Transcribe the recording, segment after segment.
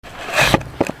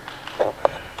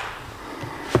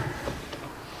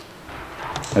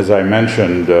As I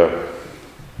mentioned,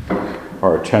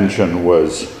 our attention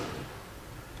was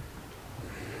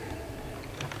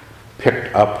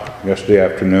picked up yesterday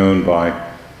afternoon by,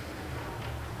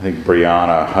 I think,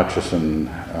 Brianna Hutchison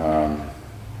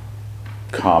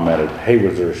commented, "Hey,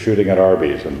 was there a shooting at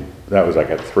Arby's?" And that was like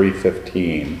at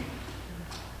 3:15.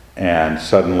 And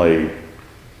suddenly,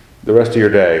 the rest of your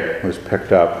day was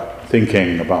picked up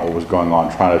thinking about what was going on,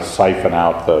 trying to siphon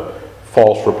out the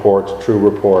false reports, true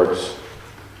reports,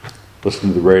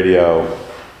 listening to the radio,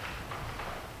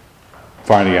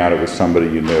 finding out it was somebody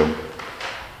you knew.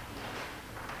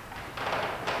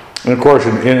 And of course,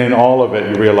 in all of it,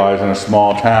 you realize in a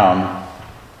small town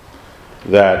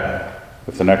that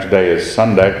if the next day is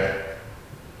Sunday,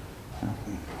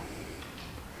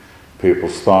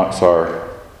 people's thoughts are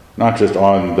not just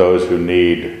on those who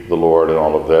need the Lord in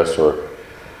all of this or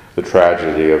the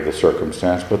tragedy of the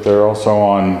circumstance, but they're also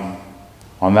on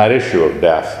that issue of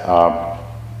death.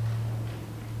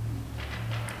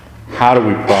 How do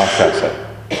we process it?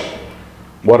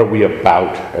 What are we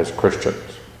about as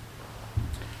Christians?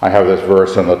 I have this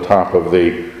verse on the top of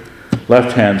the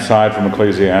left-hand side from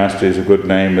Ecclesiastes: "A good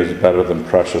name is better than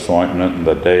precious ointment in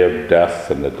the day of death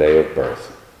and the day of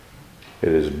birth.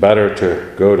 It is better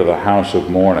to go to the house of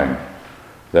mourning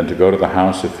than to go to the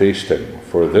house of feasting,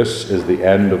 for this is the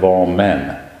end of all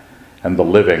men, and the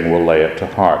living will lay it to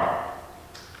heart.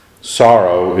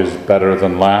 Sorrow is better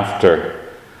than laughter,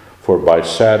 for by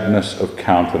sadness of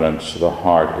countenance the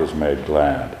heart is made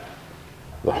glad.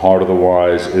 The heart of the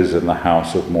wise is in the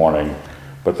house of mourning,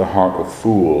 but the heart of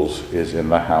fools is in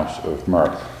the house of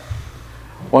mirth."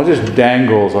 Well, it just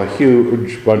dangles a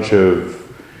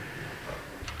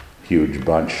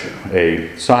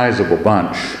sizable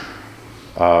bunch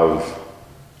of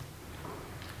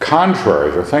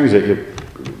contraries or things that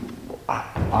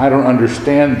I don't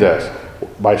understand this.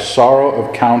 By sorrow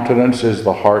of countenance is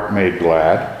the heart made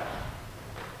glad.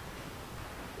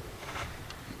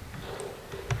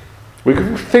 We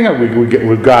think that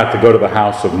we've got to go to the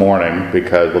house of mourning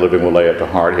because the living will lay it to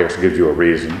heart. He actually gives you a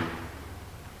reason.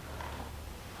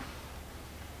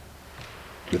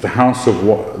 That the house of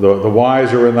the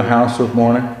wise are in the house of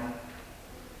mourning.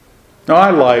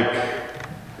 Now,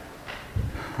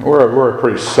 we're a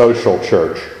pretty social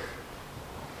church.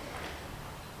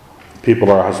 People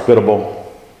are hospitable.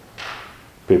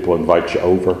 People invite you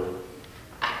over.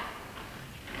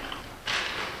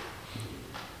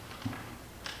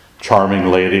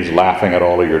 Charming ladies laughing at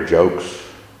all of your jokes.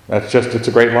 It's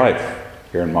a great life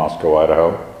here in Moscow,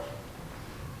 Idaho.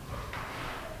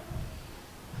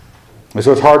 And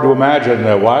so it's hard to imagine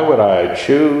that why would I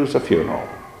choose a funeral?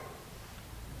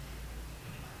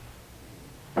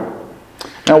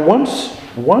 Now,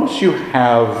 once you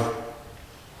have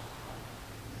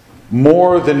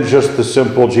more than just the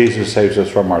simple Jesus saves us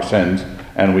from our sins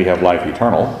and we have life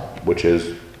eternal, which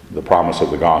is the promise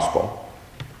of the gospel.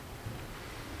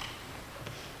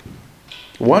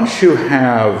 Once you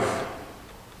have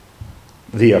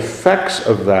the effects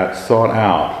of that thought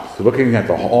out, looking at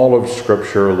all of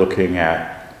Scripture, looking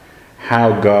at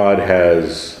how God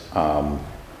has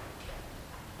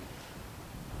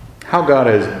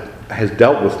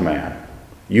dealt with man,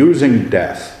 using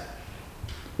death.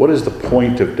 What is the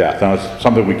point of death? Now, it's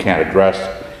something we can't address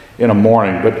in a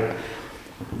morning, but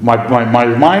my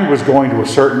mind was going to a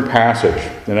certain passage,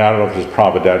 and I don't know if this is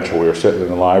providential. We were sitting in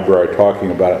the library talking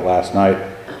about it last night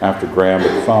after Graham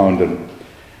had phoned,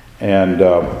 and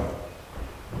it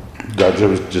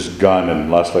was just Gunn and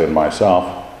Leslie and myself.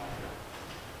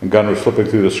 And Gunn was flipping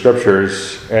through the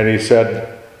scriptures, and he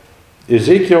said,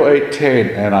 Ezekiel 18,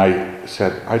 and I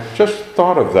said, I just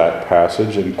thought of that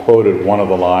passage, and quoted one of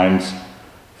the lines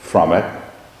from it.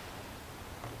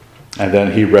 And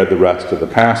then he read the rest of the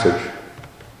passage.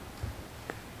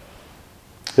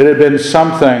 It had been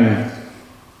something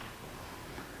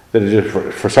that had just,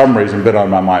 for some reason, been on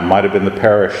my mind. Might have been the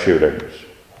Paris shootings.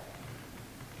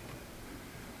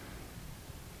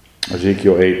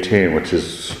 Ezekiel 18, which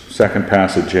is second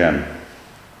passage in.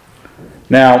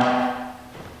 Now,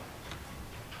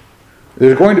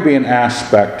 there's going to be an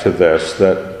aspect to this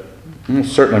that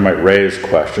certainly might raise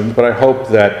questions, but I hope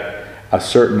that a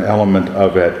certain element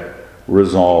of it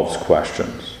resolves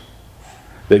questions.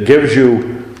 That gives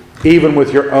you, even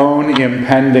with your own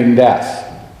impending death,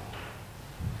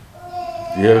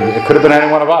 it could have been any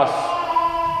one of us.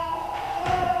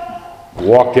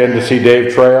 Walked in to see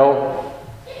Dave Trail,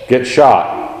 get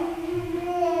shot.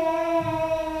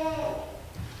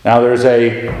 Now there's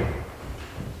a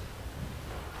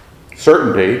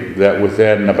certainty that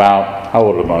within about, how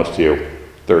old are most of you?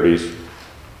 30s,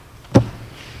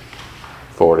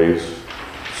 40s,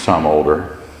 some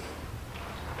older.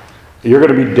 You're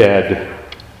going to be dead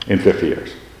in 50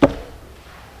 years.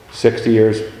 60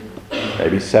 years,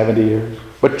 maybe 70 years.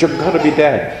 But you're going to be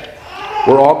dead.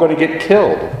 We're all going to get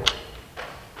killed.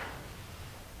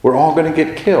 We're all going to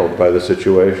get killed by the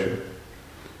situation.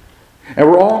 And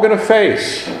we're all going to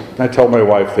face, I tell my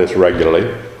wife this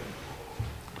regularly,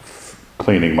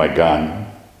 cleaning my gun,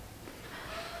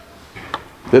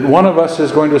 that one of us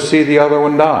is going to see the other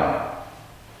one die.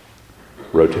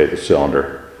 Rotate the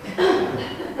cylinder.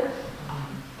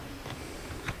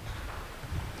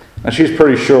 And she's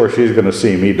pretty sure she's going to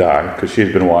see me die because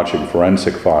she's been watching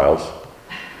Forensic Files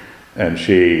and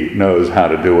she knows how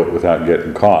to do it without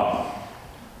getting caught.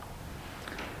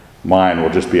 Mine will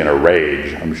just be in a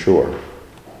rage, I'm sure.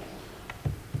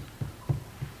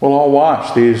 We'll all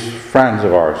watch these friends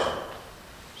of ours.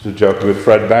 This is a joke with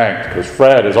Fred Banks because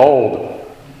Fred is old.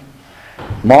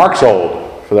 Mark's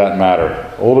old, for that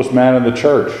matter. Oldest man in the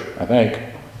church, I think.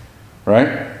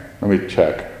 Right? Let me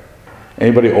check.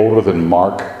 Anybody older than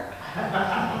Mark?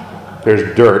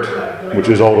 There's Dirt, which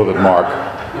is older than Mark.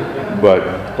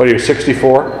 But, what are you,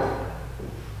 64?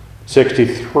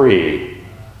 63.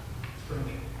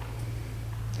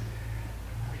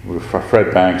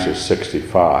 Fred Banks is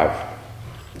 65.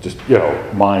 Just,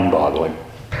 mind-boggling.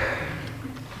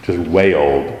 Just way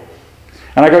old.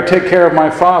 And I go take care of my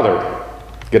father.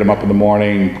 Get him up in the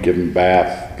morning, give him a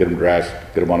bath, get him dressed,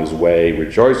 get him on his way,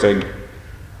 rejoicing.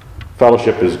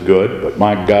 Fellowship is good, but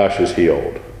my gosh, is he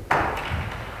old.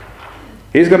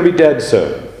 He's going to be dead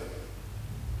soon.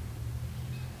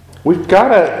 We've got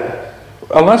to,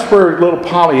 unless we're little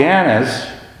Pollyannas,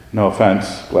 no offense,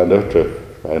 Glenda,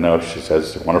 I know she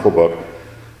says it's a wonderful book,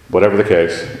 whatever the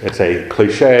case, it's a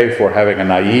cliche for having a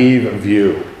naive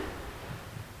view.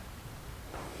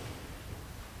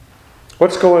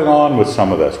 What's going on with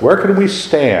some of this? Where can we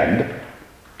stand?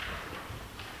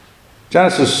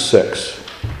 Genesis 6.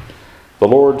 The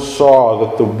Lord saw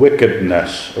that the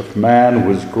wickedness of man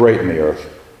was great in the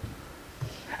earth,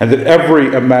 and that every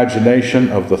imagination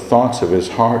of the thoughts of his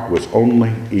heart was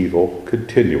only evil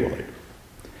continually.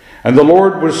 And the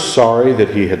Lord was sorry that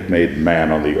he had made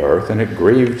man on the earth, and it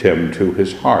grieved him to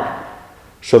his heart.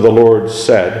 So the Lord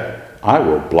said, I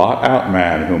will blot out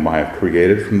man whom I have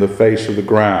created from the face of the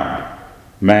ground,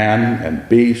 man and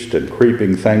beast and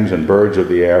creeping things and birds of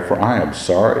the air, for I am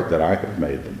sorry that I have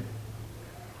made them.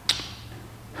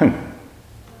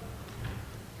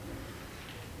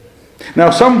 Now,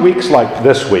 some weeks like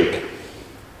this week,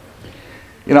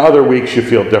 other weeks you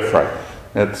feel different.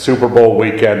 At Super Bowl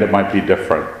weekend, it might be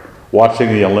different. Watching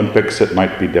the Olympics, it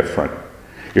might be different.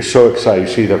 You're so excited.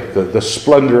 You see the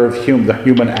splendor of the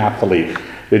human athlete.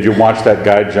 Did you watch that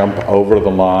guy jump over the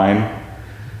line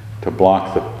to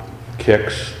block the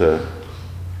kicks?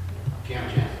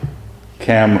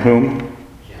 Cam whom?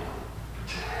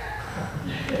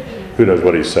 Who knows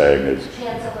what he's saying?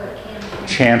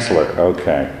 Chancellor.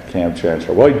 Okay, Cam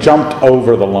Chancellor. Well, he jumped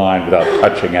over the line without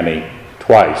touching any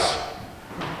twice.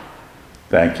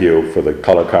 Thank you for the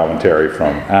color commentary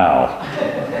from Al.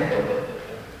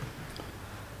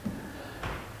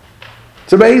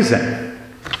 It's amazing.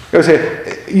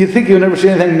 You think you'll never see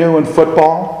anything new in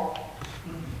football?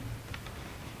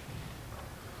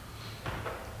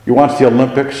 You watch the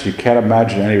Olympics, you can't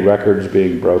imagine any records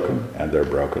being broken, and they're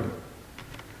broken.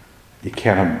 You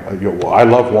can't. I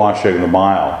love watching the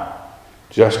mile,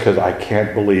 just because I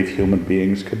can't believe human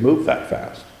beings can move that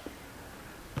fast.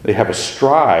 They have a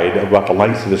stride about the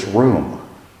length of this room.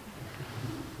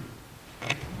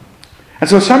 And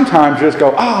so sometimes you just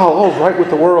go, right with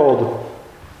the world.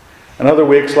 And other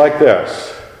weeks like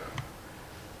this.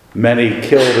 Many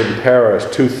killed in Paris,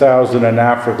 2,000 in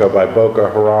Africa by Boko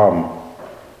Haram.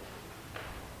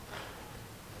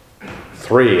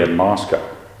 3 in Moscow.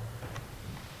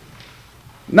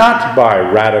 Not by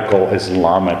radical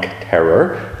Islamic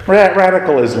terror.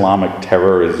 Radical Islamic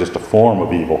terror is just a form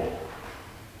of evil.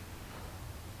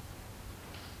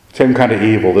 Same kind of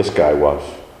evil this guy was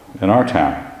in our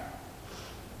town.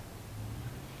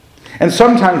 And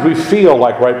sometimes we feel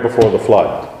like right before the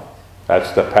flood.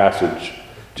 That's the passage,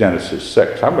 Genesis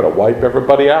 6. I'm going to wipe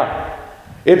everybody out.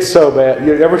 It's so bad.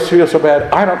 You ever feel so bad?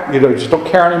 Just don't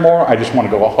care anymore. I just want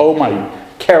to go hoe my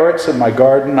carrots in my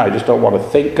garden. I just don't want to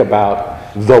think about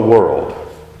the world.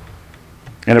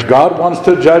 And if God wants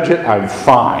to judge it, I'm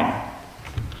fine.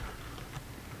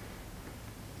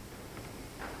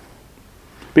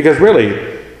 Because really,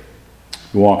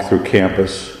 you walk through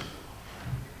campus.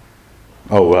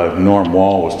 Norm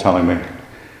Wall was telling me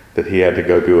that he had to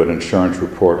go do an insurance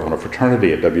report on a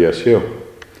fraternity at WSU.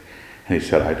 And he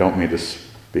said, I don't mean to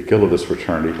speak ill of this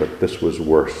fraternity, but this was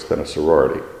worse than a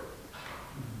sorority.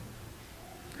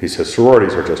 He says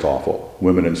sororities are just awful.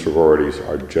 Women in sororities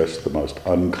are just the most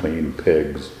unclean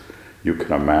pigs you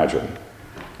can imagine.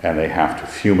 And they have to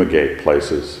fumigate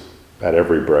places at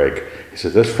every break. He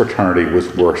said this fraternity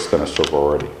was worse than a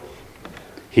sorority.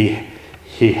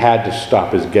 He had to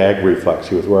stop his gag reflex.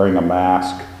 He was wearing a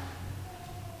mask.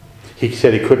 He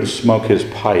said he couldn't smoke his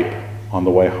pipe on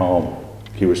the way home.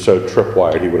 He was so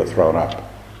tripwired he would have thrown up.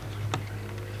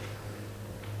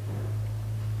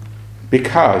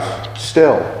 Because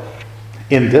still,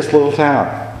 in this little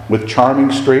town, with charming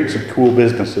streets and cool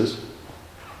businesses,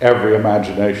 every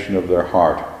imagination of their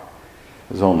heart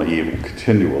is only evil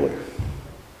continually.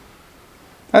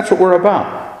 That's what we're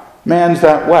about. Man's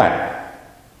that way.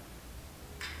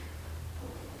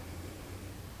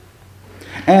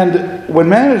 And when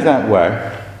man is that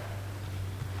way,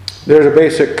 there's a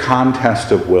basic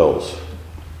contest of wills.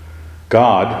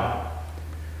 God,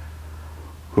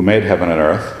 who made heaven and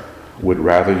earth, would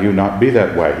rather you not be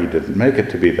that way. He didn't make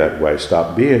it to be that way.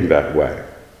 Stop being that way.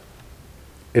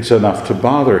 It's enough to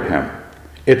bother him.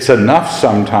 It's enough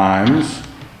sometimes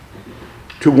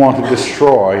to want to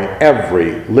destroy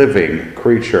every living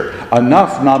creature.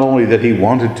 Enough not only that he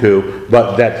wanted to,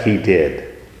 but that he did.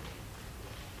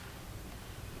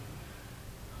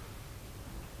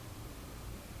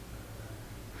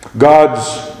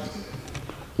 God's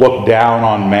looked down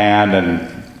on man,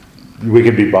 and we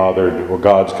can be bothered, or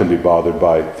gods can be bothered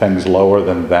by things lower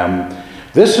than them.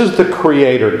 This is the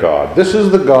Creator God. This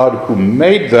is the God who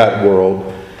made that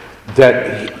world.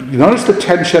 You notice the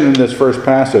tension in this first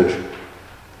passage.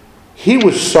 He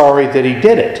was sorry that he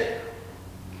did it.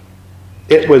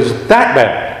 It was that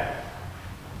bad.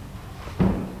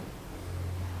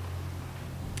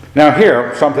 Now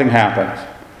here, something happens.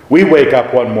 We wake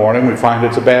up one morning, we find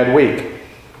it's a bad week.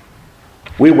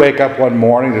 We wake up one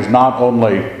morning, there's not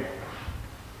only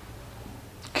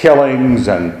killings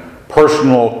and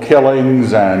personal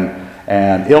killings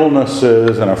and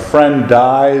illnesses, and a friend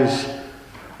dies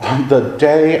on the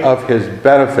day of his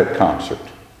benefit concert.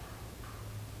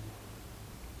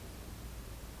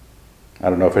 I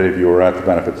don't know if any of you were at the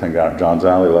benefit thing down at John's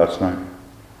Alley last night.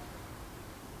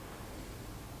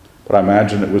 But I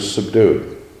imagine it was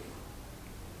subdued.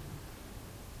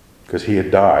 Because he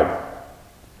had died.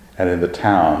 And in the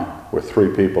town where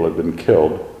 3 people had been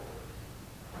killed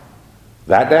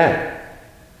that day.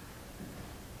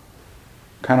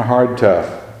 Kind of hard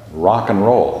to rock and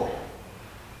roll.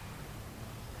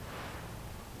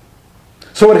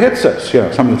 So it hits us,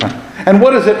 some of the time. And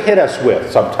what does it hit us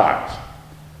with sometimes?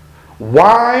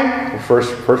 Why,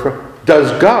 first,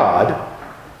 does God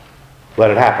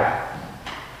let it happen?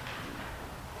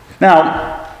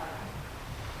 Now,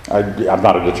 I'm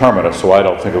not a determinist, so I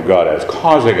don't think of God as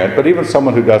causing it, but even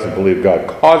someone who doesn't believe God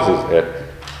causes it,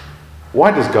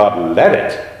 why does God let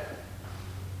it?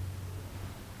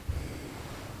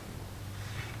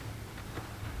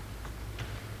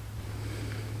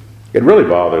 It really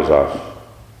bothers us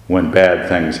when bad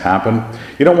things happen.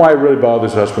 You know why it really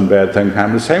bothers us when bad things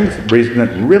happen? The same reason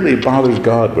it really bothers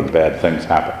God when bad things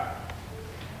happen.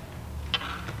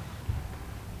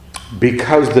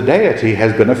 Because the deity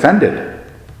has been offended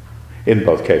in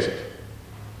both cases.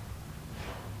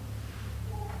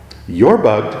 You're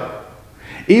bugged,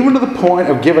 even to the point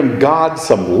of giving God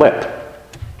some lip.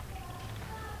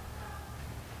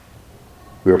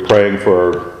 We were praying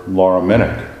for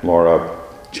Laura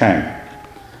Chang,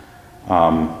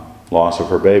 loss of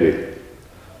her baby.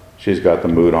 She's got the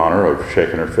mood on her of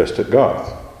shaking her fist at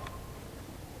God.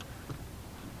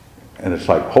 And it's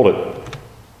like, hold it.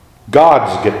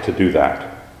 Gods get to do that.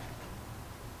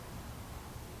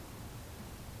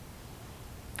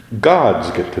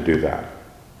 Gods get to do that.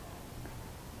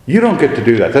 You don't get to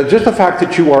do that. That's just the fact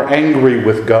that you are angry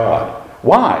with God.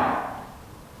 Why?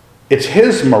 It's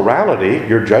His morality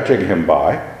you're judging Him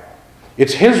by.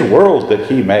 It's His world that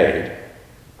He made.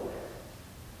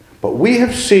 But we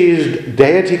have seized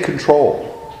deity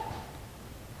control.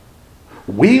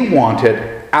 We want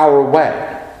it our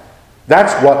way.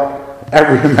 That's what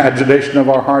every imagination of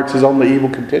our hearts is only evil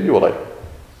continually.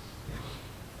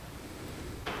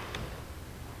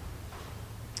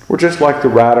 We're just like the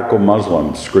radical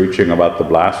Muslims screeching about the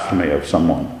blasphemy of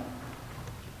someone.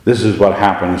 This is what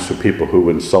happens to people who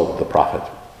insult the Prophet.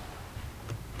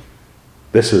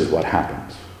 This is what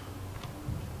happens.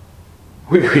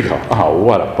 We go, oh,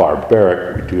 what a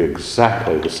barbaric. We do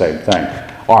exactly the same thing.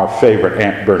 Our favorite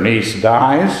Aunt Bernice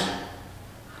dies.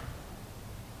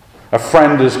 A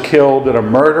friend is killed in a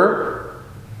murder.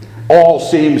 All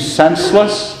seems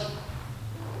senseless.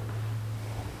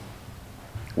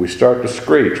 We start to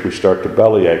screech. We start to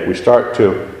bellyache. We start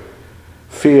to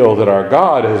feel that our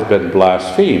God has been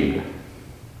blasphemed.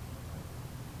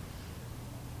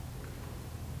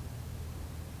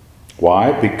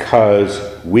 Why?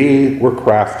 Because we were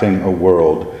crafting a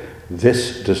world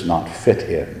this does not fit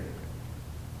in.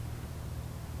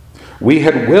 We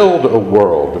had willed a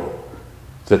world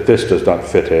that this does not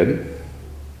fit in.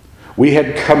 We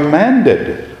had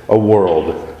commanded a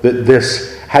world that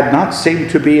this had not seemed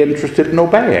to be interested in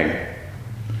obeying.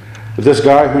 This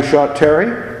guy who shot Terry,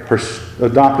 her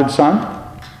adopted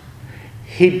son,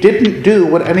 he didn't do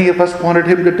what any of us wanted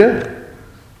him to do.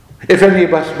 If any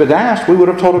of us had been asked, we would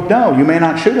have told him, no, you may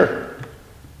not shoot her.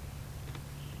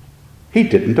 He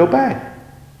didn't obey.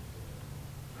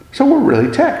 So we're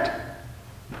really ticked.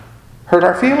 Hurt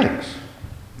our feelings.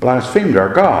 Blasphemed our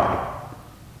God.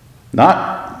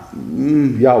 Not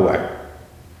Yahweh.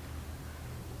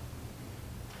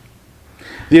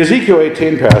 The Ezekiel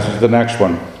 18 passage, the next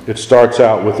one, it starts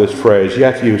out with this phrase,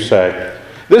 yet you say.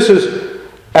 This is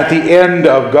at the end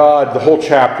of God, the whole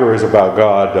chapter is about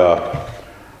God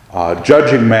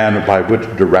judging man by which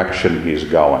direction he's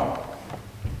going.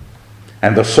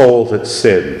 And the soul that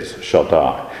sins shall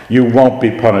die. You won't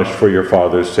be punished for your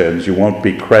father's sins. You won't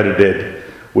be credited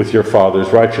with your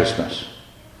father's righteousness.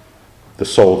 The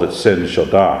soul that sins shall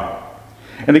die.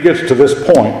 And he gets to this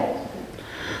point.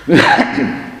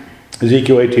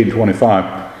 Ezekiel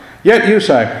 18:25. Yet you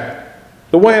say,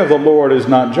 the way of the Lord is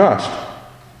not just.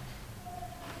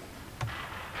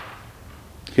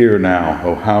 Hear now,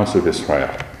 O house of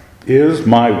Israel. Is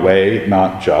my way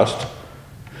not just?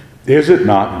 Is it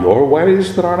not your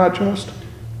ways that are not just?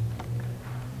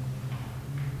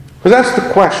 Because that's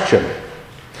the question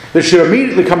that should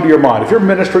immediately come to your mind. If you're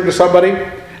ministering to somebody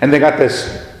and they got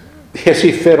this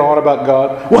hissy fit on about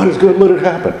God, what is good, let it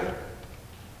happen.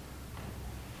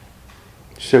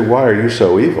 You say, why are you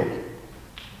so evil?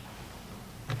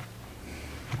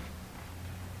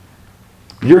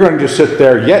 You're going to just sit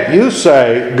there, yet you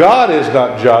say, God is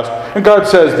not just. And God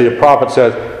says, the prophet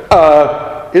says,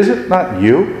 is it not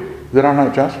you that are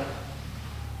not just?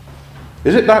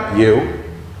 Is it not you?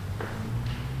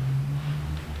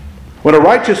 When a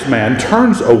righteous man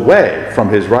turns away from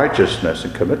his righteousness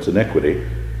and commits iniquity,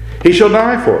 he shall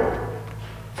die for it.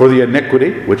 For the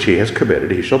iniquity which he has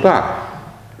committed, he shall die.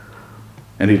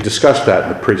 And he discussed that in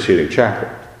the preceding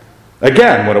chapter.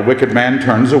 Again, when a wicked man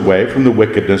turns away from the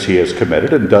wickedness he has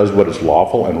committed and does what is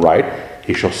lawful and right,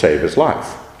 he shall save his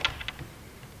life.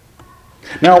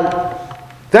 Now,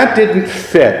 that didn't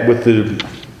fit with the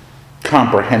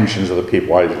comprehensions of the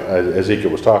people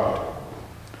Ezekiel was talking to.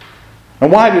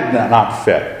 And why did that not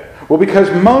fit? Well,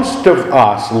 because most of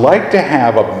us like to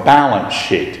have a balance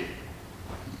sheet.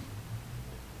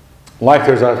 Like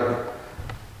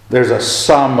there's a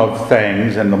sum of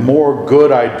things, and the more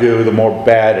good I do, the more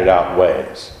bad it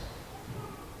outweighs.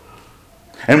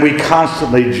 And we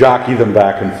constantly jockey them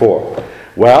back and forth.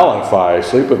 Well, if I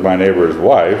sleep with my neighbor's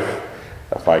wife,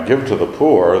 if I give to the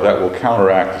poor, that will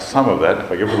counteract some of it.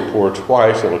 If I give to the poor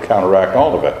twice, it will counteract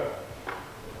all of it.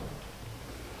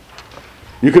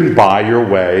 You can buy your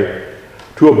way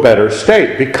to a better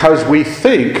state because we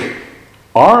think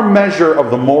our measure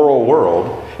of the moral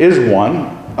world is one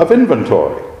of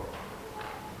inventory.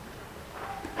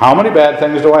 How many bad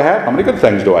things do I have? How many good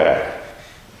things do I have?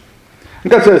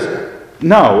 And God says,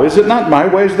 no, is it not my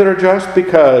ways that are just?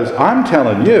 Because I'm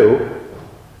telling you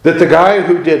that the guy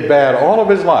who did bad all of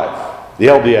his life, the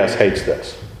LDS hates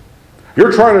this.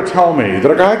 You're trying to tell me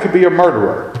that a guy could be a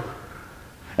murderer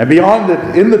and be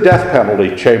in the death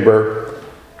penalty chamber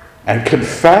and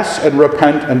confess and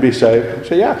repent and be saved? And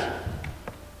say, yes.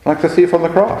 Like the thief on the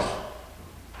cross.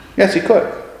 Yes, he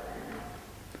could.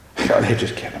 They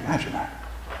just can't imagine that.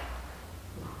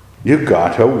 You've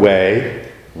got to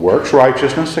weigh works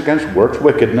righteousness against works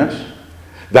wickedness.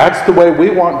 That's the way we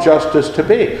want justice to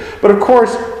be. But of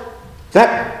course,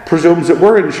 that presumes that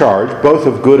we're in charge, both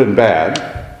of good and bad.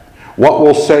 What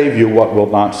will save you, what will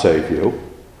not save you?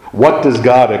 What does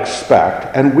God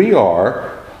expect? And we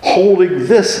are holding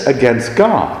this against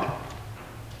God.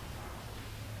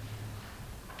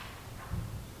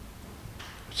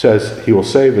 It says he will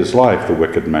save his life, the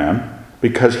wicked man,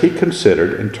 because he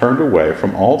considered and turned away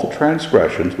from all the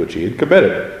transgressions which he had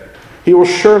committed. He will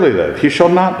surely live, he shall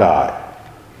not die.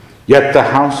 Yet the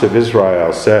house of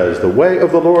Israel says, the way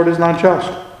of the Lord is not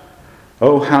just.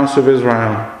 O house of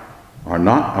Israel,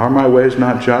 are my ways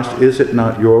not just? Is it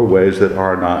not your ways that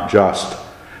are not just?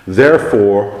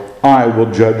 Therefore I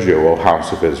will judge you, O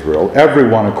house of Israel,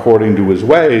 everyone according to his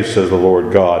ways, says the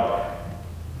Lord God.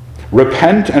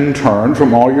 Repent and turn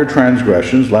from all your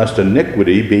transgressions, lest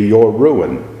iniquity be your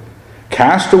ruin.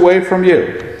 Cast away from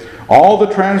you all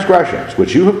the transgressions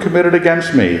which you have committed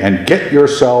against me, and get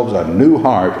yourselves a new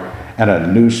heart and a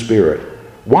new spirit.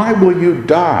 Why will you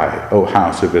die, O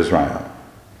house of Israel?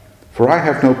 For I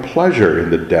have no pleasure in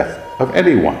the death of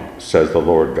anyone, says the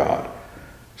Lord God.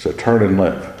 So turn and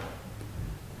live.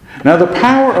 Now the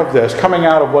power of this, coming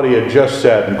out of what he had just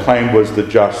said and claimed was the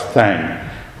just thing,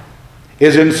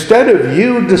 is instead of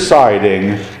you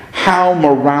deciding how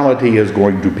morality is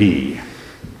going to be,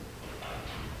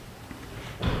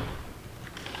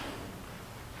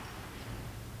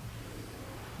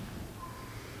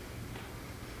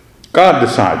 God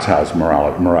decides how's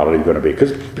morality going to be.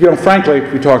 Because, frankly,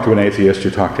 if you talk to an atheist,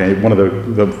 you talk to one of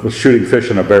the shooting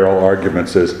fish in a barrel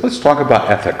arguments is, let's talk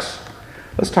about ethics.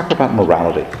 Let's talk about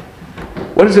morality.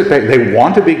 What is it? They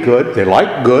want to be good. They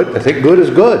like good. They think good is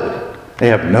good. They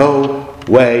have no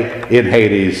way in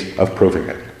Hades of proving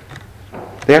it.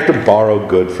 They have to borrow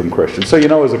good from Christians. So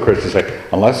as a Christian, say,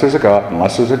 unless there's a God,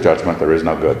 unless there's a judgment, there is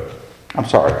no good. I'm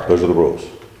sorry. Those are the rules.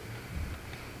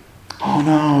 Oh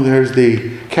no, there's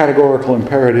the categorical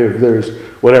imperative, there's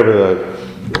whatever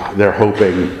they're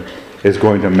hoping is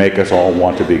going to make us all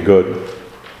want to be good.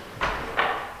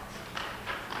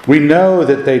 We know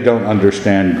that they don't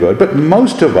understand good, but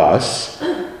most of us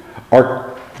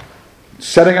are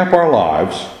setting up our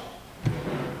lives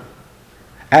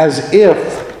as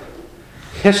if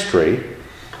history,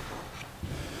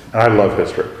 and I love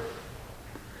history.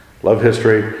 Love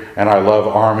history, and I love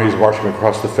armies marching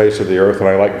across the face of the earth, and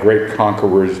I like great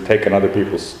conquerors taking other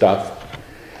people's stuff.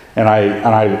 And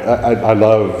I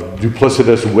love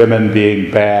duplicitous women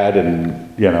being bad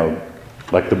and,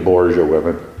 like the Borgia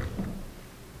women.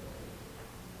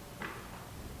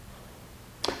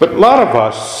 But a lot of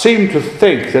us seem to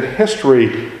think that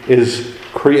history is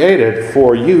created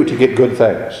for you to get good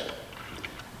things.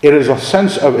 It is a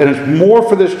sense of, and it's more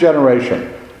for this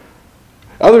generation.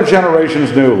 Other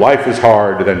generations knew life is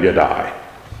hard, then you die.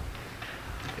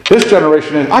 This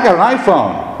generation is, I got an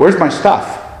iPhone. Where's my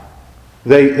stuff?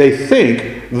 They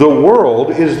think the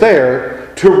world is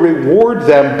there to reward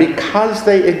them because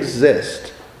they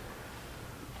exist.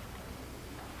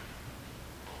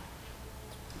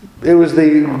 It was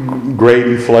the great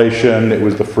inflation. It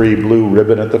was the free blue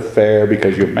ribbon at the fair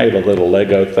because you made a little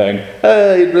Lego thing.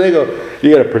 Hey, Lego.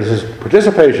 You get a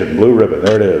participation, blue ribbon.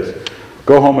 There it is.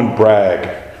 Go home and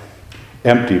brag.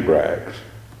 Empty brags.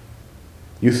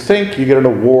 You think you get an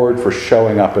award for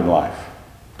showing up in life.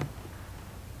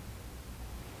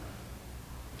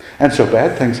 And so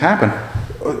bad things happen.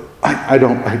 I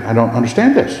don't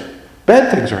understand this.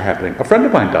 Bad things are happening. A friend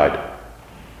of mine died.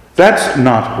 That's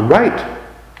not right.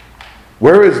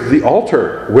 Where is the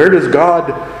altar? Where does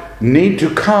God need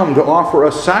to come to offer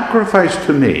a sacrifice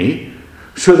to me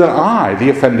so that I,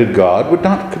 the offended God, would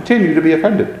not continue to be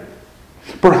offended?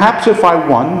 Perhaps if I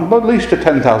won at least a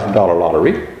 $10,000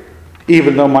 lottery,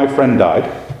 even though my friend died,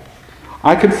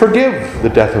 I could forgive the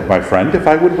death of my friend if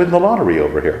I would win the lottery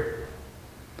over here.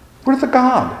 Where's the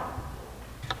God?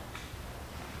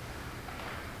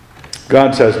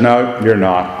 God says, no, you're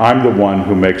not. I'm the one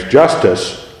who makes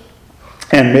justice.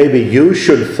 And maybe you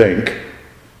should think,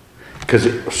 because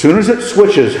as soon as it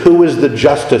switches, who is the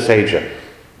justice agent?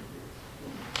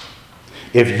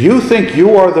 If you think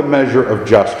you are the measure of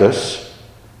justice,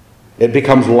 it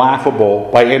becomes laughable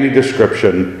by any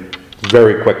description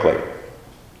very quickly.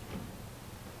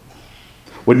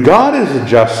 When God is a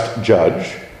just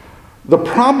judge, the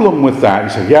problem with that, you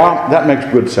say, yeah, that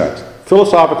makes good sense.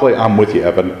 Philosophically, I'm with you,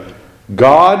 Evan.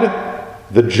 God,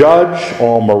 the judge,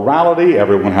 all morality,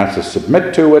 everyone has to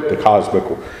submit to it. The cosmic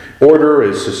order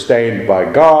is sustained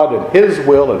by God and His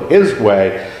will and His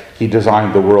way. He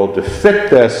designed the world to fit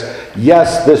this.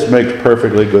 Yes, this makes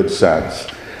perfectly good sense.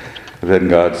 Then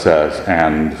God says,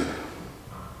 and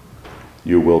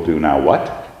you will do now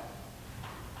what?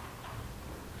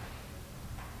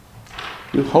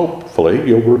 Hopefully,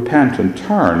 you'll repent and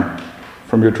turn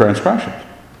from your transgressions.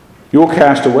 You will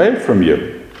cast away from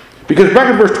you. Because back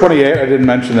in verse 28, I didn't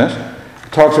mention this,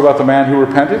 it talks about the man who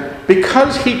repented.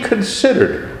 Because he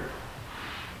considered.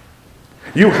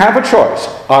 You have a choice.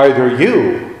 Either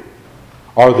you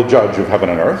are the judge of heaven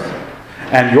and earth,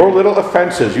 and your little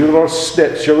offenses, your little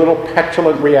snits, your little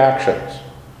petulant reactions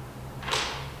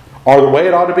are the way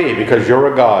it ought to be because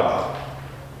you're a God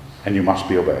and you must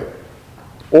be obeyed.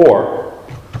 Or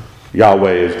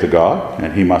Yahweh is the God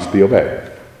and He must be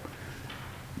obeyed.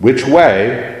 Which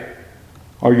way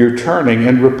are you turning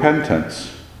in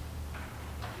repentance?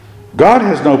 God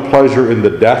has no pleasure in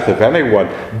the death of anyone.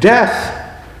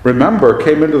 Death, remember,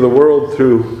 came into the world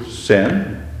through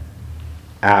sin,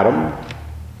 Adam.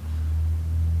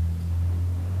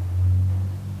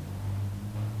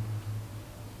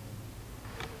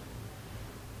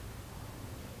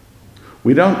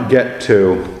 We don't get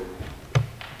to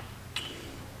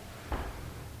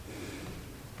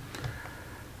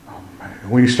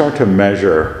when you start to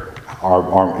measure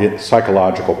our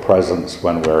psychological presence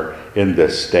when we're in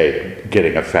this state,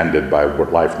 getting offended by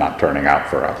life not turning out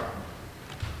for us.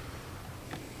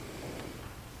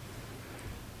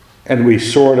 And we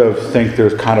sort of think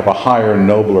there's kind of a higher,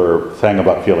 nobler thing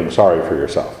about feeling sorry for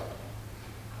yourself.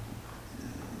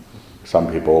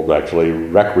 Some people actually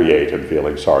recreate in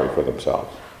feeling sorry for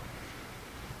themselves.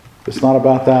 It's not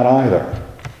about that either.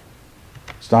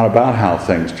 It's not about how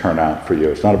things turn out for you.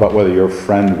 It's not about whether your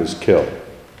friend was killed.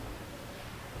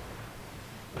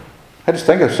 I just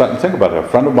think about it. A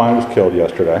friend of mine was killed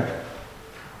yesterday.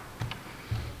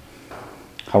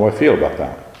 How do I feel about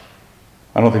that?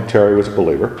 I don't think Terry was a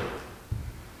believer.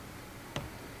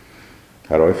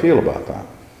 How do I feel about that?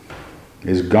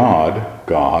 Is God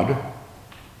God?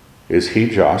 Is He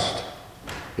just?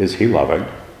 Is He loving?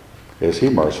 Is He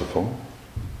merciful?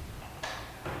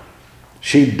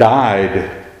 She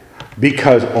died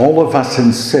because all of us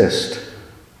insist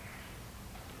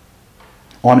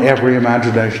on every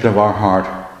imagination of our heart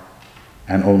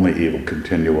and only evil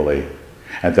continually.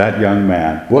 And that young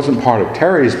man wasn't part of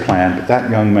Terry's plan, but that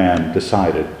young man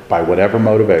decided, by whatever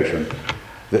motivation,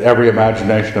 that every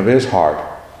imagination of his heart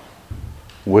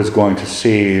was going to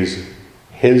seize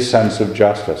his sense of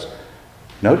justice.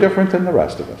 No different than the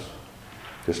rest of us.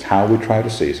 Just how we try to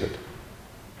seize it.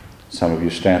 Some of you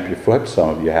stamp your foot, some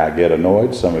of you get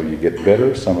annoyed, some of you get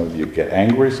bitter, some of you get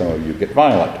angry, some of you get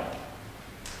violent.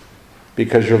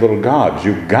 Because you're little gods.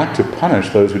 You've got to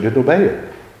punish those who didn't obey you.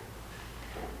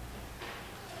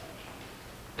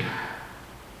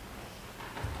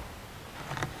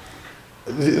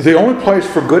 The only place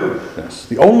for goodness,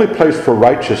 the only place for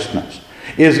righteousness,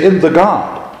 is in the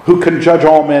God who can judge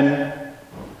all men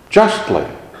justly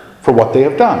for what they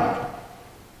have done.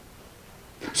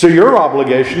 So your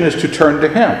obligation is to turn to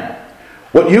Him.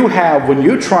 What you have when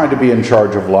you try to be in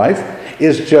charge of life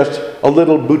is just a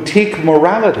little boutique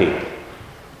morality.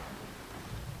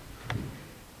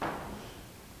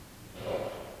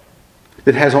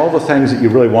 It has all the things that you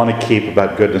really want to keep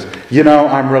about goodness.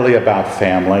 I'm really about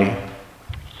family.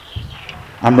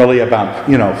 I'm really about,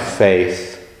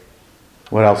 faith.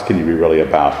 What else can you be really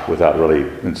about without really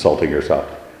insulting yourself?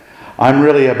 I'm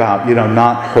really about,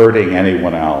 not hurting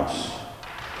anyone else.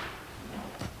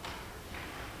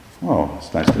 Oh,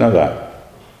 it's nice to know that.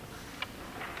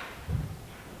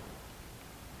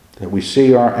 That we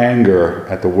see our anger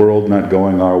at the world not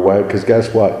going our way, because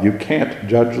guess what? You can't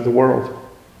judge the world.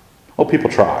 Oh,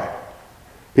 people try.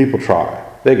 People try.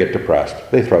 They get depressed.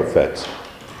 They throw fits.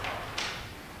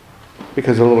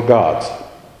 Because they're little gods.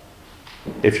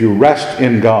 If you rest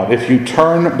in God, if you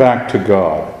turn back to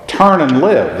God, turn and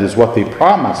live is what the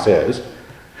promise is.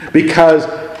 Because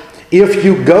if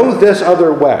you go this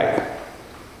other way,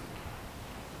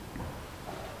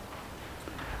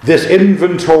 this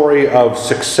inventory of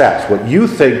success, what you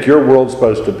think your world's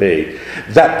supposed to be,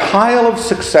 that pile of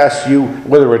success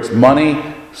whether it's money,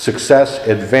 success,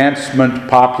 advancement,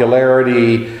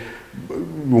 popularity,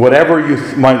 whatever you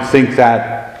might think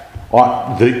that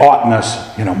the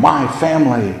oughtness, my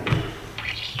family.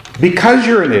 Because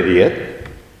you're an idiot,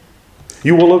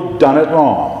 you will have done it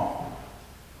wrong.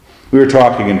 We were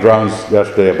talking in Drones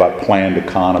yesterday about planned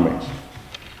economies.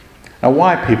 Now,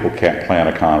 why people can't plan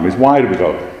economies? Why do we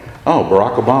go, oh,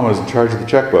 Barack Obama is in charge of the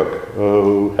checkbook.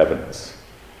 Oh, heavens.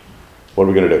 What are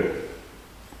we going to do?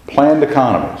 Planned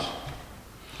economies.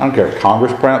 I don't care if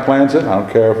Congress plans it. I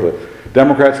don't care if the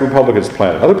Democrats and Republicans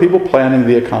plan it. Other people planning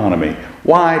the economy.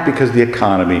 Why? Because the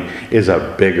economy is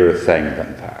a bigger thing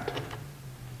than that.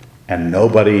 And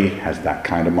nobody has that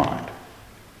kind of mind.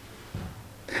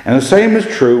 And the same is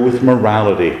true with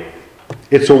morality.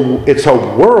 It's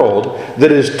a world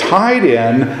that is tied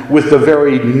in with the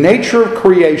very nature of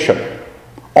creation,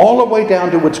 all the way down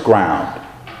to its ground.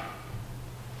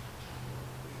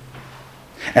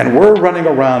 And we're running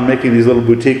around making these little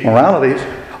boutique moralities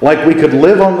like we could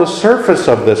live on the surface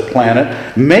of this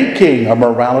planet, making a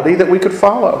morality that we could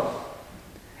follow.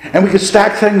 And we could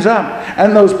stack things up,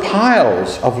 and those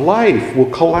piles of life will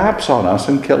collapse on us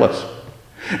and kill us.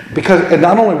 And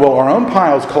not only will our own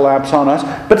piles collapse on us,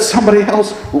 but somebody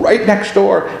else right next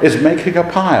door is making a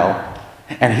pile.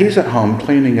 And he's at home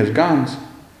cleaning his guns.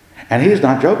 And he's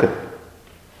not joking.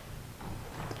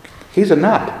 He's a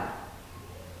nut.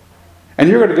 And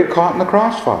you're going to get caught in the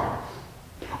crossfire.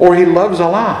 Or he loves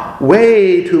Allah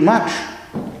way too much.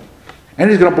 And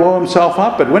he's going to blow himself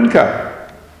up at Winco.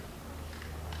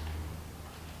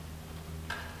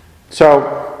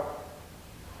 So,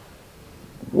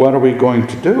 what are we going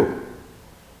to do?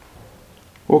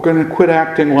 We're going to quit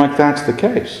acting like that's the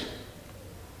case.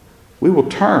 We will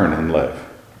turn and live.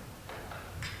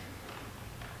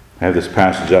 I have this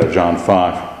passage out of John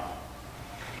 5.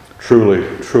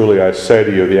 Truly, truly, I say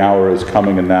to you, the hour is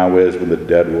coming and now is when the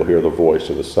dead will hear the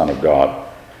voice of the Son of God,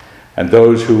 and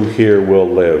those who hear will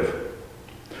live.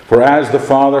 For as the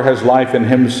Father has life in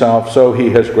himself, so he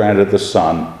has granted the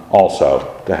Son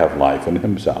also to have life in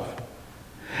himself,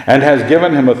 and has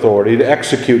given him authority to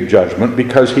execute judgment,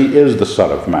 because he is the Son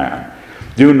of Man.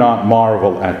 Do not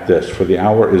marvel at this, for the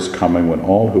hour is coming when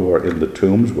all who are in the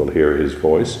tombs will hear his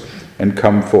voice and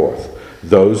come forth,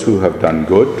 those who have done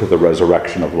good to the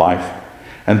resurrection of life,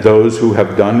 and those who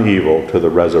have done evil to the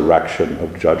resurrection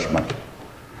of judgment.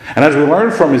 And as we learn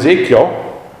from Ezekiel,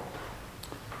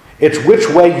 it's which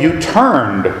way you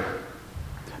turned,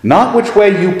 not which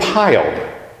way you piled.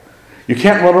 You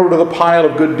can't run over to the pile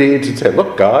of good deeds and say,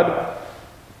 look, God,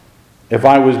 if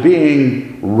I was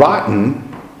being rotten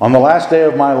on the last day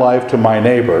of my life to my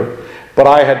neighbor, but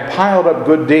I had piled up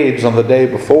good deeds on the day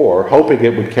before, hoping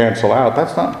it would cancel out.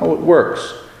 That's not how it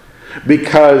works.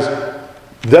 Because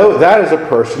though that is a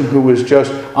person who is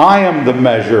just, I am the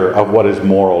measure of what is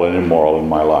moral and immoral in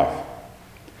my life.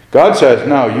 God says,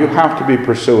 no, you have to be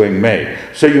pursuing me.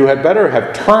 So you had better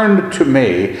have turned to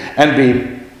me and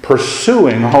be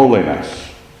pursuing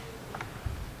holiness.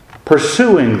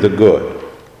 Pursuing the good.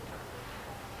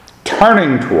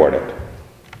 Turning toward it.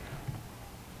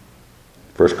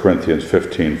 1 Corinthians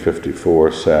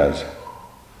 15:54 says,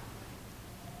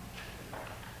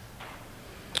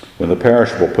 when the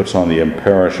perishable puts on the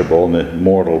imperishable and the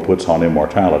mortal puts on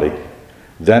immortality,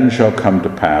 then shall come to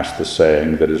pass the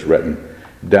saying that is written,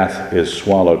 death is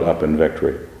swallowed up in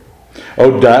victory.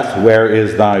 O death, where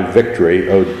is thy victory?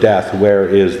 O death, where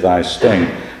is thy sting?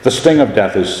 The sting of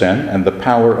death is sin, and the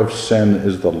power of sin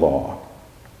is the law.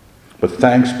 But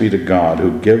thanks be to God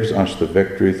who gives us the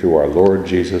victory through our Lord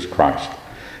Jesus Christ.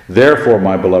 Therefore,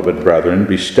 my beloved brethren,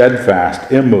 be steadfast,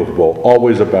 immovable,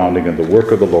 always abounding in the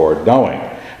work of the Lord, knowing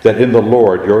that in the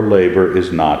Lord your labor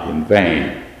is not in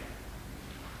vain.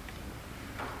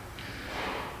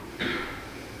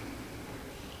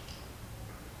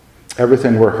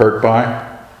 Everything we're hurt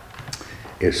by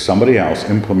is somebody else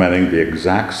implementing the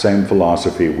exact same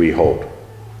philosophy we hold.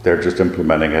 They're just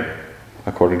implementing it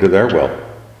according to their will.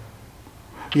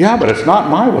 Yeah, but it's not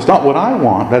my will. It's not what I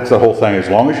want. That's the whole thing. As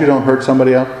long as you don't hurt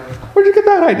somebody else. Where'd you get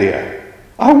that idea?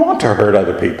 I want to hurt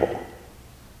other people.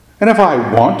 And if I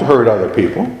want to hurt other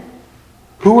people,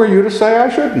 who are you to say I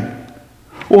shouldn't?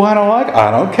 Well, I don't like it. I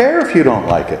don't care if you don't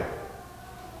like it.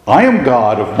 I am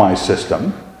God of my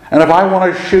system. And if I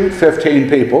want to shoot 15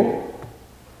 people,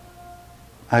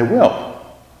 I will.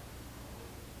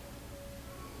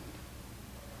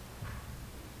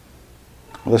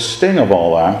 The sting of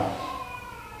all that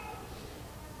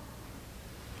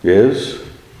is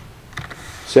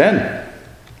sin.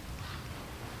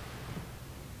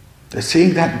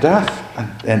 Seeing that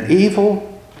death and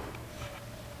evil.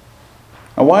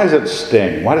 And why does it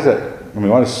sting? Why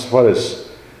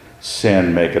does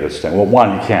sin make it a sting? Well,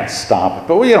 one, you can't stop it.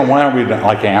 But why aren't we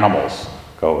like animals?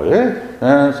 Go,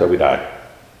 so we die.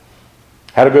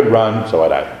 Had a good run, so I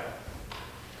died.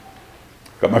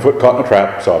 Got my foot caught in a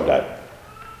trap, so I've died.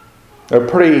 They're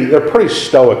pretty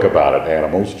stoic about it,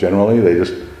 animals, generally. They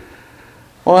just,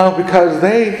 because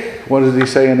what does he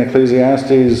say in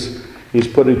Ecclesiastes? He's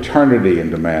put eternity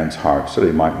into man's heart so that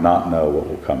he might not know what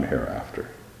will come hereafter.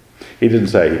 He didn't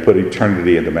say he put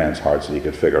eternity into man's heart so he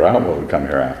could figure out what would come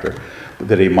hereafter, but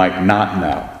that he might not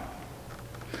know.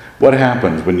 What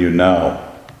happens when you know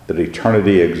that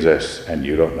eternity exists and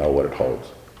you don't know what it holds?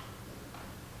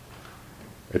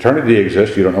 Eternity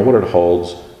exists, you don't know what it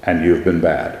holds, and you've been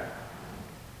bad.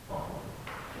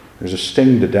 There's a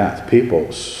sting to death.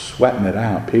 People sweating it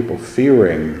out. People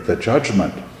fearing the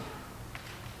judgment.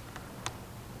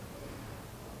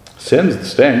 Sin's the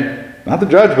sting, not the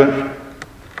judgment.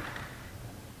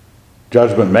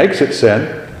 Judgment makes it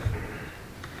sin.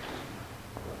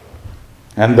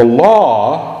 And the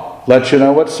law lets you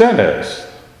know what sin is.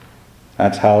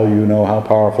 That's how you know how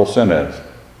powerful sin is.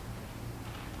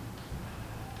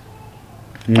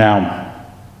 Now,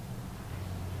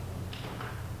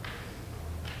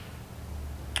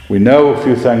 we know a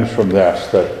few things from this,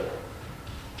 that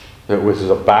this is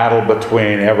a battle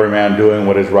between every man doing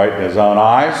what is right in his own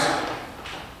eyes.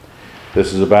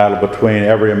 This is a battle between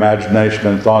every imagination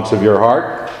and thoughts of your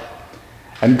heart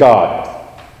and God.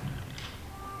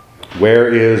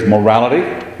 Where is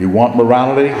morality? You want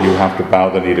morality? You have to bow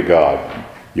the knee to God.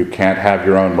 You can't have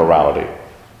your own morality.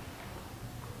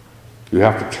 You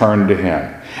have to turn to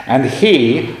Him. And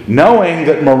He, knowing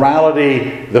that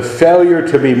morality, the failure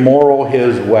to be moral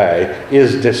His way,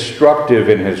 is destructive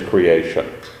in His creation.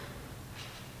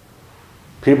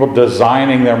 People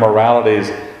designing their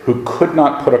moralities who could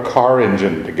not put a car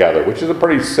engine together, which is a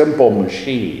pretty simple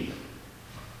machine.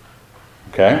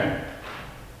 Okay?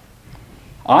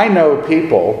 I know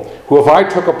people who, if I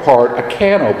took apart a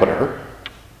can opener,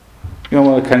 you know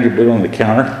what kind you put on the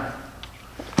counter?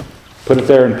 Put it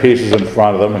there in pieces in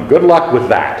front of them, and good luck with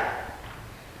that.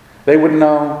 They wouldn't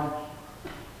know.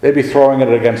 They'd be throwing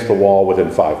it against the wall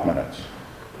within 5 minutes.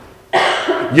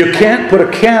 You can't put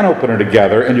a can opener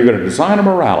together and you're going to design a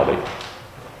morality.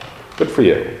 Good for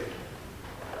you.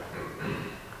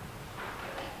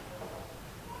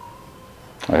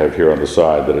 I have here on the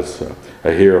side that it's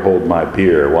a here, hold my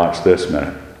beer, watch this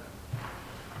minute.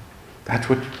 That's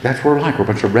what we're like. We're a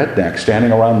bunch of rednecks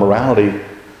standing around morality,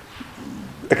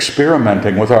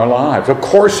 experimenting with our lives. Of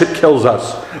course it kills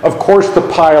us. Of course the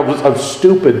piles of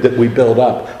stupid that we build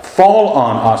up fall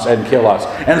on us and kill us.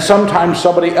 And sometimes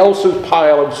somebody else's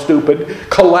pile of stupid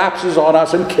collapses on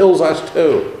us and kills us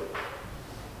too.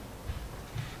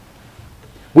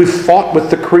 We fought with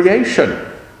the creation.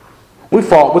 We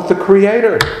fought with the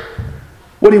Creator.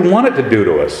 What do you want it to do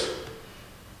to us?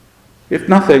 If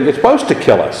nothing, it's supposed to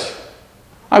kill us.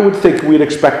 I would think we'd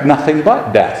expect nothing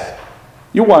but death.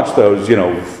 You watch those,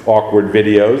 awkward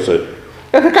videos.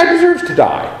 The guy deserves to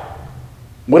die.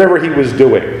 Whatever he was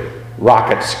doing,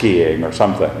 rocket skiing or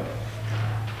something.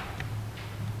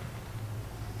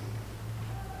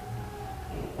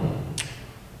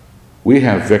 We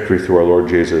have victory through our Lord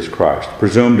Jesus Christ.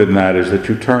 Presumed in that is that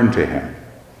you turn to Him.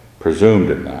 Presumed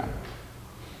in that.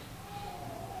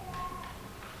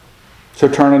 So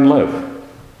turn and live.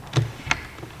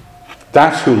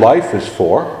 That's who life is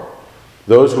for.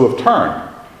 Those who have turned.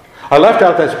 I left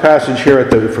out this passage here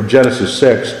from Genesis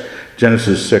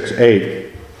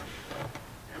 6:8.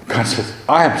 God says,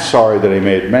 I am sorry that He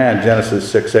made man.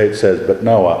 Genesis 6:8 says, but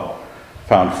Noah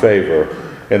found favor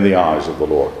in the eyes of the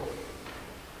Lord.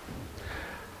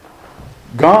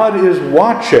 God is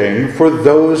watching for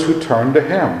those who turn to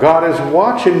Him. God is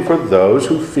watching for those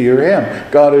who fear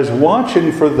Him. God is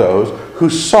watching for those who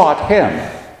sought Him.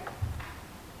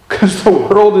 Because the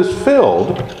world is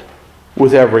filled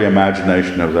with every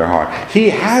imagination of their heart.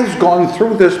 He has gone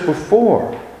through this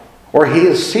before. Or He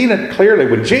has seen it clearly.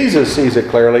 When Jesus sees it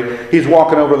clearly, He's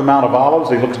walking over the Mount of Olives.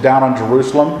 He looks down on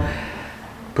Jerusalem,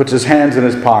 puts His hands in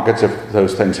His pockets, if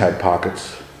those things had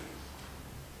pockets.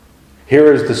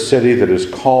 Here is the city that is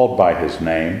called by His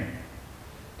name,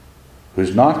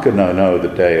 who's not going to know the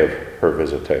day of her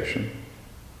visitation.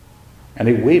 And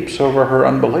He weeps over her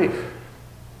unbelief.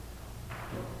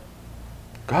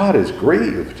 God is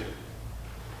grieved.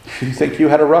 You think you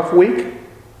had a rough week?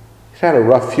 He's had a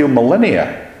rough few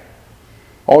millennia.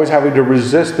 Always having to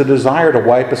resist the desire to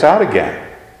wipe us out again.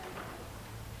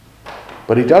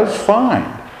 But He does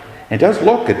find. It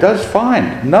does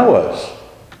find Noah's.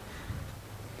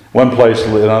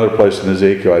 Another place in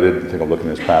Ezekiel, I didn't think of looking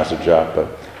this passage up,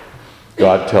 but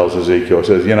God tells Ezekiel, He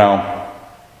says,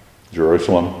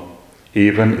 Jerusalem,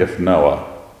 even if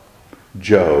Noah,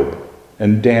 Job,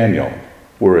 and Daniel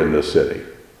were in the city,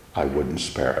 I wouldn't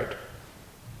spare it.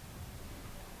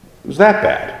 It was that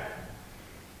bad.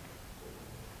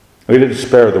 He didn't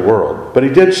spare the world, but He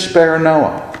did spare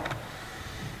Noah.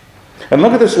 And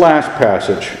look at this last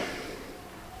passage.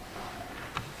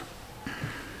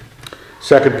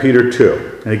 2 Peter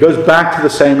 2. And he goes back to the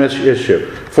same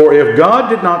issue. For if God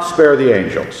did not spare the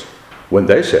angels when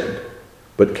they sinned,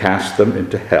 but cast them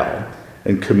into hell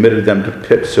and committed them to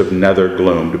pits of nether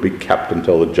gloom to be kept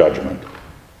until the judgment.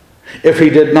 If He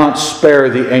did not spare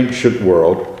the ancient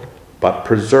world, but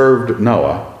preserved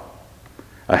Noah,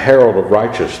 a herald of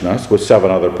righteousness, with 7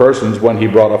 other persons, when He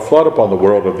brought a flood upon the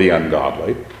world of the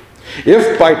ungodly,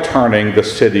 if by turning the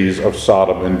cities of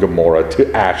Sodom and Gomorrah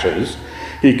to ashes,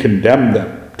 He condemned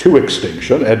them to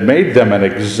extinction and made them an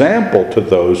example to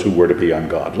those who were to be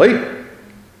ungodly,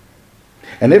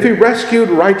 and if He rescued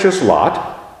righteous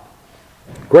Lot,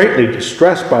 greatly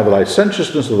distressed by the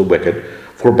licentiousness of the wicked,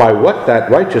 for by what that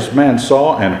righteous man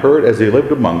saw and heard as he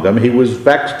lived among them, he was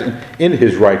vexed in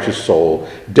his righteous soul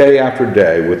day after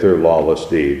day with their lawless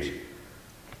deeds.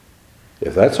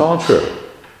 If that's all true,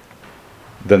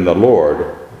 then the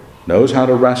Lord knows how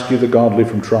to rescue the godly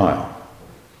from trial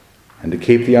and to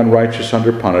keep the unrighteous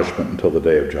under punishment until the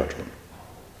day of judgment,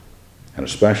 and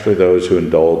especially those who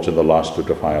indulge in the lust of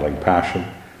defiling passion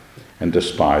and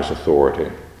despise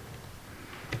authority.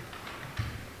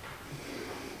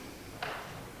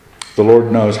 The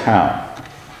Lord knows how.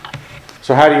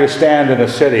 So how do you stand in a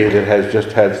city that has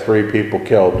just had 3 people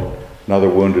killed, another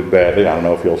wounded badly? I don't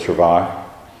know if you'll survive.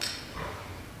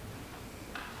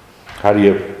 How do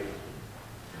you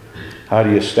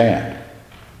stand?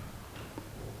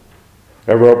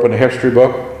 Ever open a history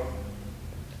book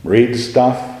reads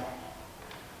stuff.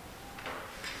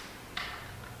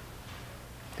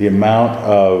 The amount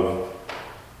of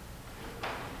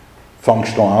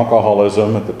functional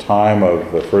alcoholism at the time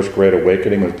of the First Great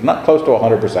Awakening was not close to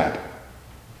 100%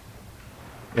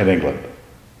 in England.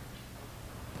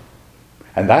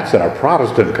 And that's in a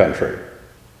Protestant country.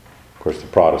 Of course, the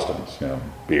Protestants,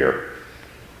 beer.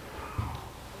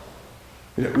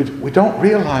 We don't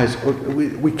realize,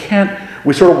 we can't,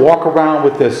 we sort of walk around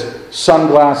with this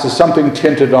sunglasses, something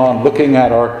tinted on, looking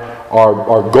at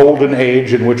our golden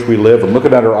age in which we live, and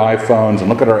looking at our iPhones, and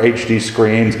look at our HD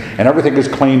screens, and everything is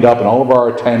cleaned up, and all of our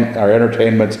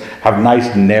entertainments have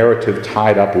nice narrative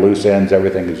tied up loose ends,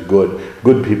 everything is good.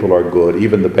 Good people are good,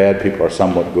 even the bad people are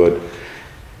somewhat good.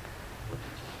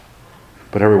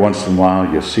 But every once in a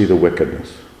while you see the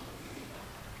wickedness.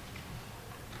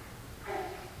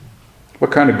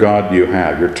 What kind of God do you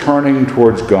have? You're turning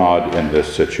towards God in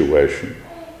this situation.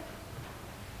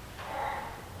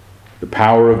 The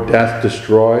power of death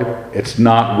destroyed. It's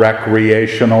not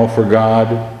recreational for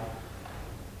God.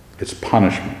 It's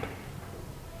punishment.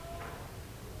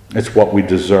 It's what we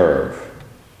deserve.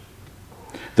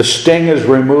 The sting is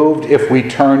removed if we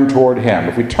turn toward Him.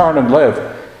 If we turn and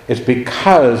live, it's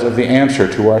because of the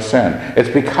answer to our sin. It's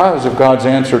because of God's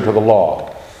answer to the law.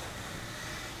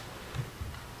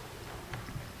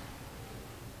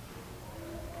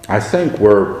 I think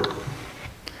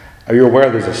are you aware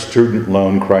there's a student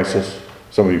loan crisis?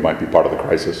 Some of you might be part of the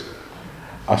crisis.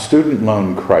 A student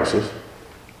loan crisis,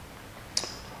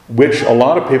 which a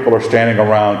lot of people are standing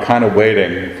around kind of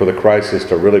waiting for the crisis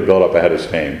to really build up a head of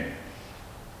steam,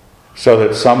 so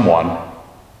that someone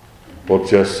will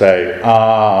just say,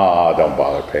 don't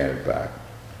bother paying it back.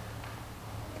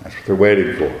 That's what they're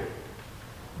waiting for.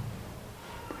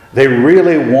 They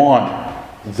really want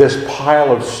this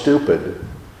pile of stupid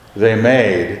they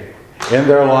made in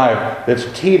their life that's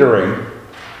teetering,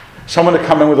 someone to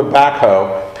come in with a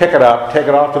backhoe, pick it up, take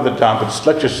it off to the dump, and just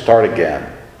let you start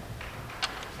again.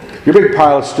 Your big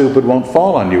pile of stupid won't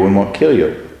fall on you and won't kill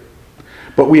you.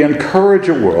 But we encourage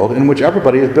a world in which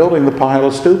everybody is building the pile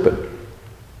of stupid.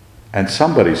 And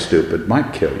somebody stupid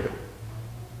might kill you.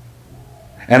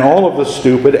 And all of the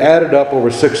stupid added up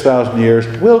over 6,000 years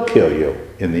will kill you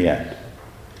in the end.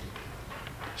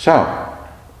 So,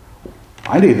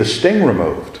 I need the sting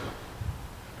removed.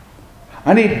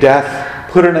 I need death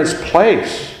put in its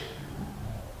place.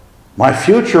 My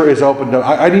future is open to,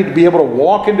 I need to be able to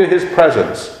walk into His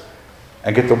presence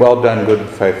and get the well done, good and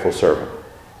faithful servant.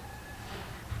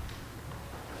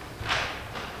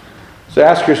 So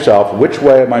ask yourself, which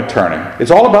way am I turning?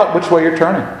 It's all about which way you're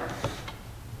turning.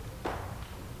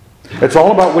 It's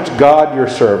all about which God you're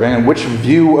serving and which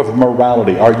view of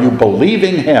morality. Are you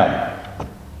believing Him?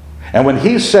 And when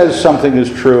He says something is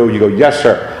true, you go, yes,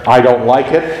 sir, I don't like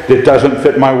it. It doesn't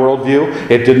fit my worldview.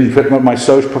 It didn't fit what my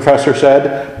Soch professor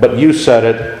said, but you said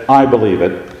it. I believe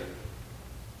it.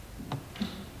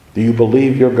 Do you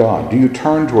believe your God? Do you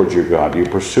turn towards your God? Do you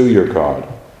pursue your God?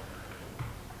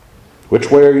 Which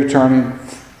way are you turning?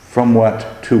 From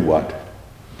what to what?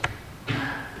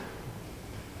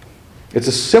 It's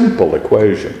a simple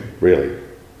equation, really,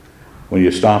 when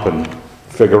you stop and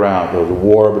figure out the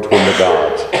war between the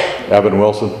gods. Evan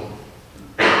Wilson,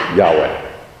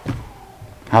 Yahweh.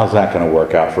 How's that going to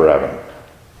work out for Evan?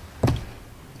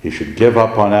 He should give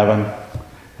up on Evan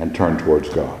and turn towards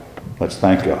God. Let's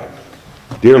thank God.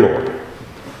 Dear Lord,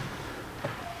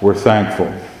 we're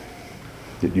thankful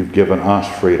that you've given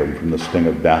us freedom from the sting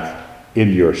of death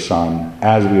in your Son,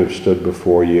 as we have stood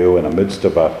before you in the midst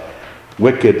of a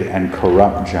wicked and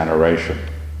corrupt generation,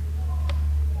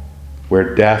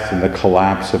 where death and the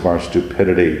collapse of our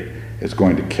stupidity is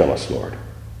going to kill us, Lord.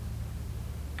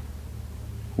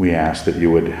 We ask that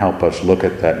you would help us look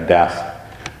at that death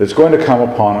that's going to come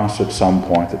upon us at some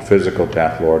point, that physical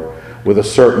death, Lord, with a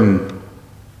certain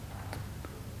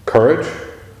courage,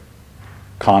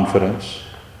 confidence,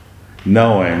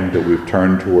 knowing that we've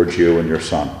turned towards you and your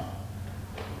Son,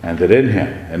 and that in Him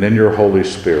and in your Holy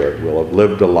Spirit we'll have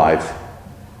lived a life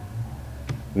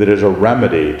that is a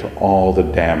remedy to all the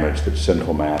damage that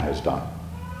sinful man has done.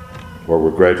 Lord,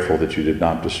 we're grateful that you did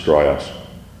not destroy us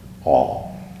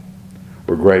all.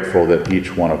 We're grateful that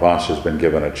each one of us has been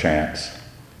given a chance,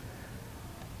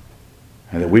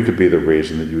 and that we could be the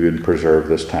reason that you would preserve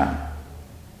this town.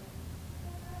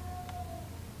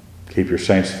 Keep your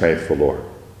saints faithful, Lord,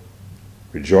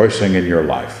 rejoicing in your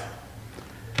life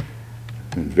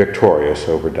and victorious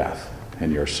over death.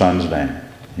 In your Son's name,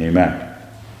 amen.